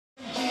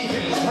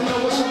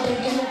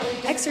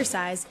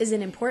Exercise is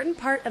an important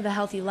part of a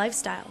healthy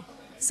lifestyle.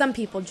 Some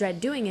people dread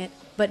doing it,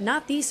 but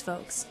not these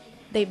folks.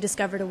 They've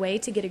discovered a way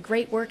to get a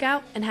great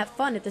workout and have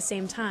fun at the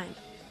same time.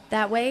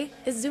 That way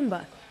is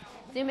Zumba.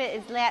 Zumba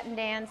is Latin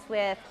dance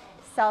with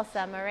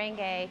salsa,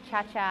 merengue,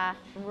 cha-cha,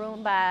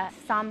 rumba,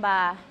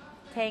 samba,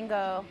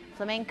 tango,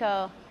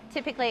 flamenco.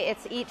 Typically,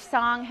 each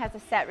song has a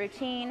set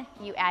routine.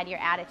 You add your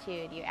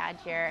attitude, you add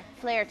your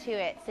flair to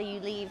it, so you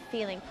leave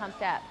feeling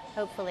pumped up,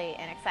 hopefully,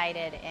 and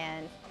excited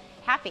and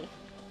happy.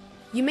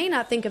 You may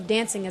not think of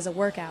dancing as a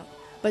workout,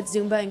 but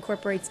Zumba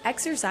incorporates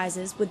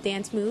exercises with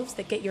dance moves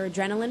that get your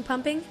adrenaline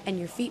pumping and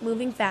your feet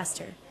moving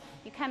faster.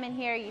 You come in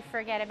here, you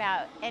forget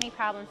about any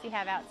problems you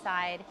have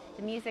outside.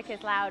 The music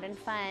is loud and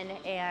fun,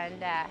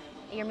 and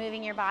you're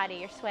moving your body,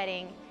 you're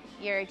sweating,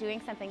 you're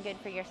doing something good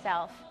for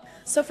yourself.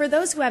 So for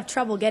those who have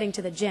trouble getting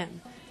to the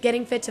gym,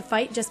 getting fit to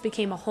fight just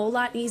became a whole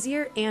lot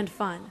easier and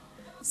fun.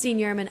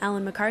 Senior Airman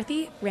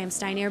McCarthy,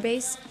 Ramstein Air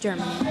Base,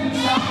 Germany.